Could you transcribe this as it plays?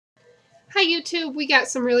Hi YouTube, we got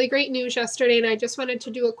some really great news yesterday and I just wanted to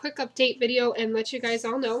do a quick update video and let you guys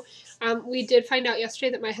all know. We did find out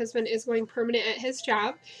yesterday that my husband is going permanent at his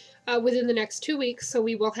job within the next 2 weeks, so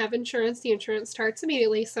we will have insurance. The insurance starts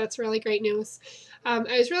immediately, so that's really great news. I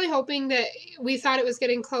was really hoping that we thought it was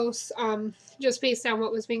getting close just based on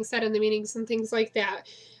what was being said in the meetings and things like that.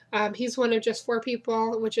 He's one of just 4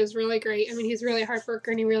 people, which is really great. I mean, he's really a hard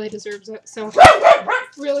worker and he really deserves it, so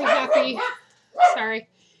really happy. Sorry.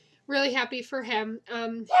 Really happy for him.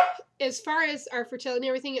 As far as our fertility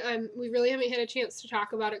and everything, we really haven't had a chance to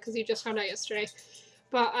talk about it because he just found out yesterday.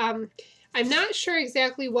 But I'm not sure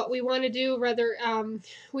exactly what we want to do. Rather,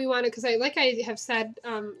 we want to, because like I have said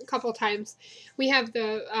a couple times, we have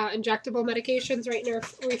the injectable medications right in our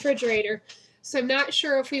refrigerator. So I'm not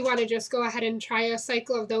sure if we want to just go ahead and try a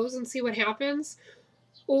cycle of those and see what happens.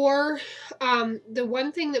 Or the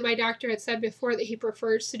one thing that my doctor had said before that he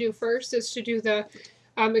prefers to do first is to do the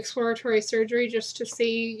exploratory surgery just to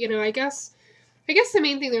see, I guess the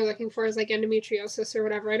main thing they're looking for is like endometriosis or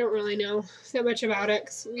whatever. I don't really know that much about it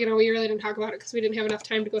because, we really didn't talk about it because we didn't have enough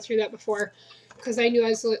time to go through that before because I knew I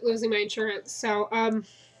was losing my insurance. So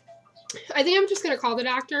I think I'm just going to call the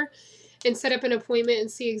doctor and set up an appointment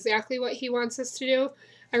and see exactly what he wants us to do.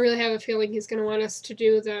 I really have a feeling he's going to want us to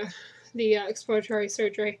do the exploratory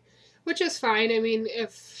surgery, which is fine. I mean,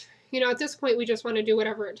 if, at this point we just want to do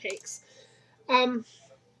whatever it takes.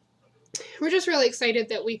 We're just really excited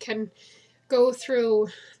that we can go through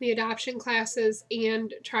the adoption classes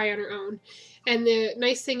and try on our own. And the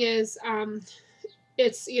nice thing is,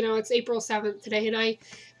 it's April 7th today, and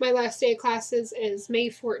my last day of classes is May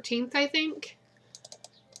 14th, I think.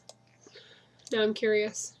 Now I'm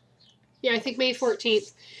curious. Yeah, I think May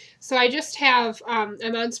 14th. So I just have,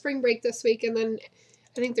 I'm on spring break this week, and then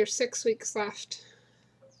I think there's 6 weeks left.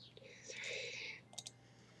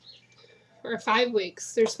 Or 5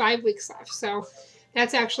 weeks. There's 5 weeks left. So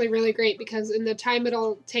that's actually really great because in the time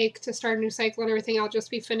it'll take to start a new cycle and everything, I'll just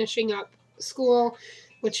be finishing up school,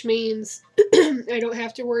 which means I don't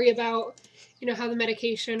have to worry about, how the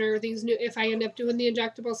medication or these new, if I end up doing the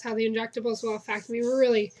injectables, how the injectables will affect me. We're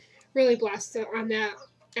really, really blessed on that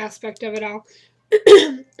aspect of it all.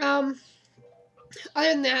 Other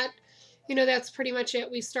than that, that's pretty much it.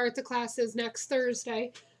 We start the classes next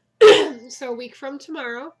Thursday. So a week from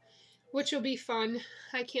tomorrow, which will be fun.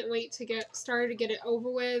 I can't wait to get started, to get it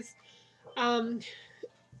over with.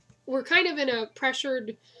 We're kind of in a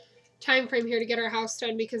pressured time frame here to get our house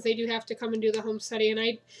done because they do have to come and do the home study.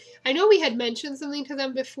 And I know we had mentioned something to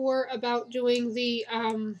them before about doing the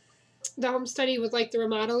home study with like the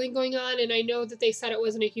remodeling going on. And I know that they said it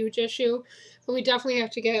wasn't a huge issue, but we definitely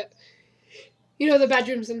have to get, the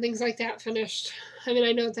bedrooms and things like that finished. I mean,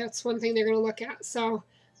 I know that's one thing they're going to look at. So,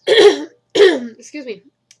 excuse me.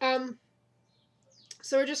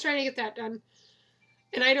 So we're just trying to get that done.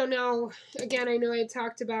 And I don't know, again, I know I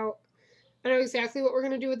know exactly what we're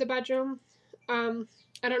going to do with the bedroom. I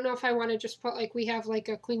don't know if I want to just put, we have,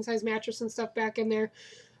 a queen-size mattress and stuff back in there,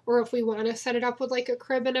 or if we want to set it up with, a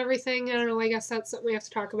crib and everything. I don't know, I guess that's something we have to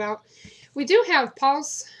talk about. We do have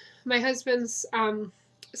my husband's,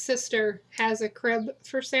 sister has a crib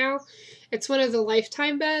for sale. It's one of the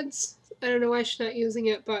Lifetime beds. I don't know why she's not using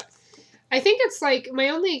it, but I think it's my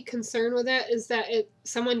only concern with it is that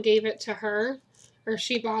someone gave it to her, or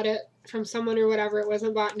she bought it from someone or whatever. It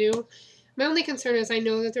wasn't bought new. My only concern is I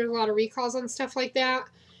know that there's a lot of recalls on stuff like that,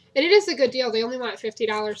 and it is a good deal. They only want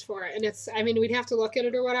 $50 for it, and we'd have to look at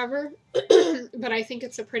it or whatever, but I think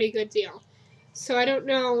it's a pretty good deal. So I don't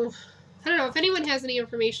know if anyone has any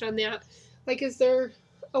information on that. Is there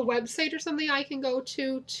a website or something I can go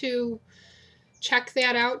to check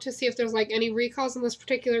that out to see if there's any recalls on this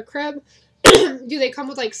particular crib? Do they come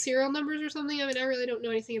with serial numbers or something? I mean, I really don't know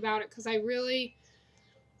anything about it because I really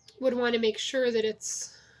would want to make sure that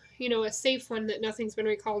it's, a safe one, that nothing's been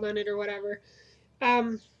recalled on it or whatever.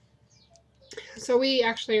 So we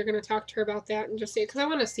actually are going to talk to her about that and just see it because I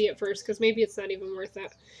want to see it first because maybe it's not even worth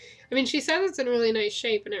it. I mean, she says it's in really nice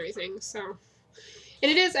shape and everything, so. And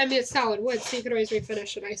it is, it's solid wood, so you could always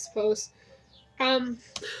refinish it, I suppose. I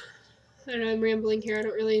don't know, I'm rambling here. I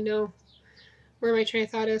don't really know where my train of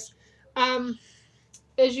thought is.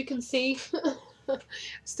 As you can see,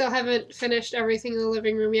 still haven't finished everything in the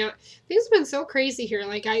living room yet. Things have been so crazy here.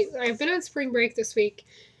 I've been on spring break this week,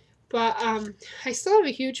 but I still have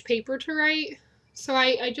a huge paper to write, so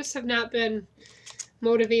I just have not been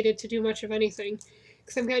motivated to do much of anything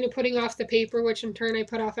because I'm kind of putting off the paper, which in turn I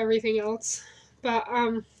put off everything else. But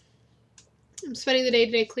I'm spending the day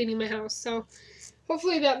today cleaning my house, so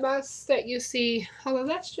hopefully that mess that you see, although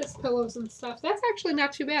that's just pillows and stuff, that's actually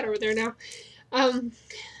not too bad over there now.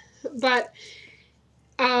 But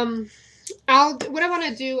what I want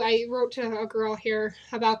to do, I wrote to a girl here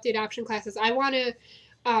about the adoption classes. I want to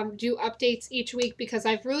do updates each week because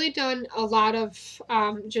I've really done a lot of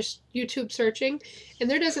just YouTube searching, and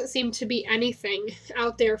there doesn't seem to be anything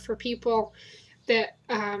out there for people that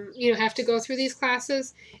have to go through these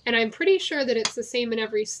classes, and I'm pretty sure that it's the same in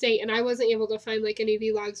every state, and I wasn't able to find like any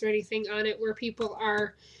vlogs or anything on it where people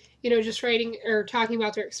are just writing or talking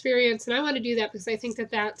about their experience, and I want to do that because I think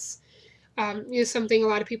that that's something a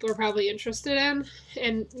lot of people are probably interested in,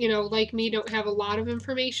 and like me, don't have a lot of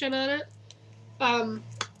information on it, um,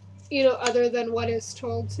 other than what is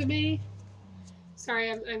told to me.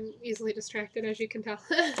 Sorry, I'm easily distracted, as you can tell.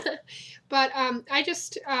 But I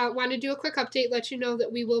just want to do a quick update, let you know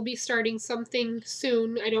that we will be starting something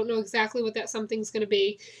soon. I don't know exactly what that something's going to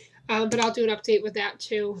be, but I'll do an update with that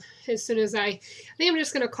too as soon as I think I'm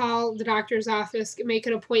just going to call the doctor's office, make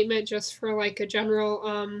an appointment just for like a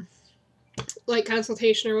general like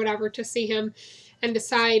consultation or whatever to see him and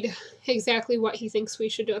decide exactly what he thinks we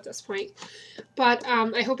should do at this point. But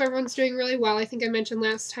I hope everyone's doing really well. I think I mentioned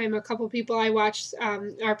last time a couple people I watched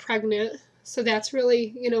are pregnant, so that's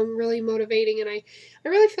really really motivating, and I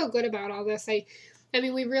really feel good about all this. I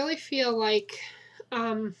mean, we really feel like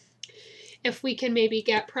if we can maybe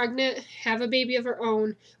get pregnant, have a baby of our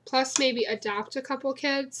own, plus maybe adopt a couple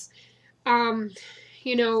kids,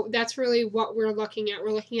 that's really what we're looking at.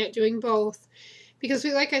 We're looking at doing both because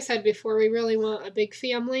like I said before, we really want a big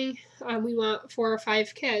family. We want 4 or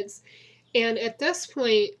 5 kids. And at this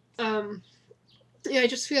point, I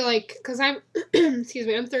just feel like, because I'm, excuse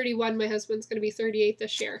me, I'm 31, my husband's going to be 38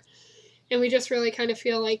 this year. And we just really kind of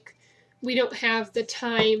feel like we don't have the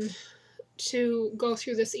time to go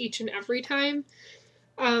through this each and every time.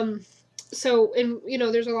 So, and,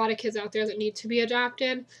 there's a lot of kids out there that need to be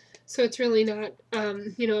adopted. So it's really not,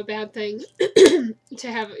 a bad thing to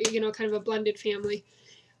have, kind of a blended family.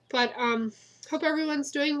 But hope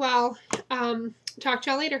everyone's doing well. Talk to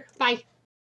y'all later. Bye.